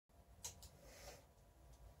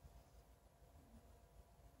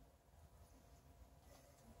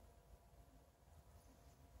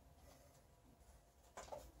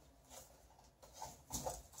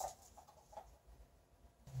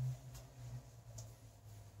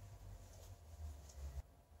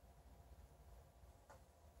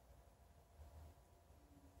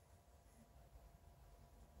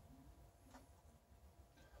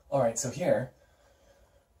Alright, so here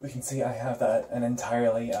we can see I have an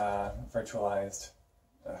entirely virtualized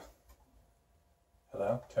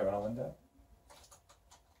hello, terminal window.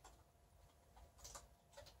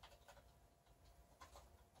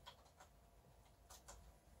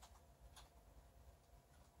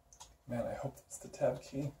 Man, I hope that's the tab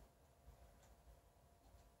key.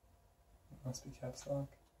 It must be caps lock.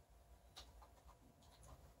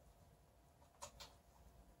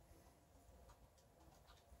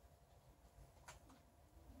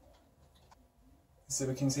 So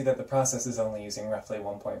we can see that the process is only using roughly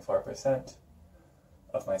 1.4%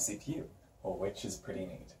 of my CPU, which is pretty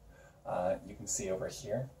neat. You can see over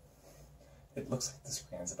here, it looks like the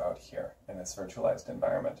screen is about here in this virtualized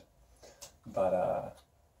environment. But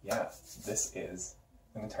yeah, this is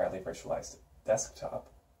an entirely virtualized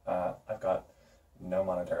desktop. I've got no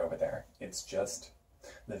monitor over there. It's just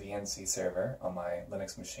the VNC server on my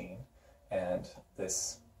Linux machine and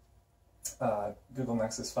this Google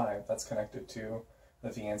Nexus 5 that's connected to the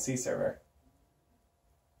VNC server.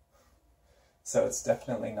 So it's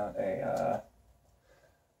definitely not a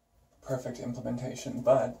perfect implementation,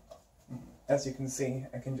 but as you can see,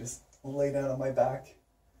 I can just lay down on my back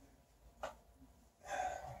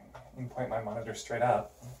and point my monitor straight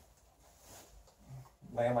up,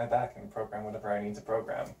 lay on my back and program whatever I need to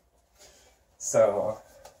program. So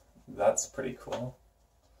that's pretty cool.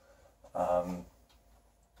 Yeah,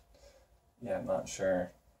 I'm not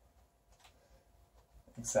sure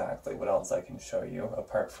exactly what else I can show you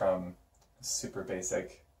apart from super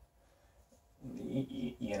basic,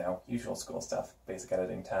 you know, usual school stuff, basic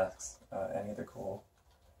editing tasks, any other cool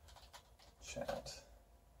chat.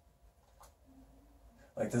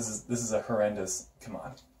 Like this is a horrendous, come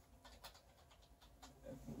on.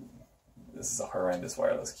 This is a horrendous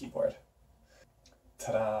wireless keyboard.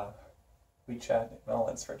 Ta-da! WeChat in all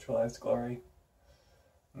its virtualized glory.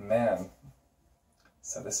 Man.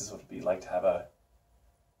 So this is what it'd be like to have a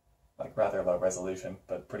rather low resolution,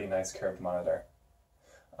 but pretty nice curved monitor.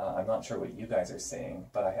 I'm not sure what you guys are seeing,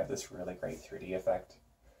 but I have this really great 3D effect.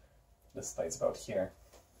 This light's about here.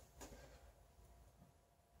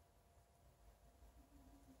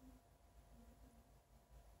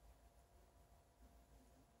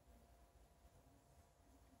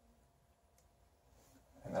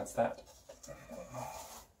 And that's that.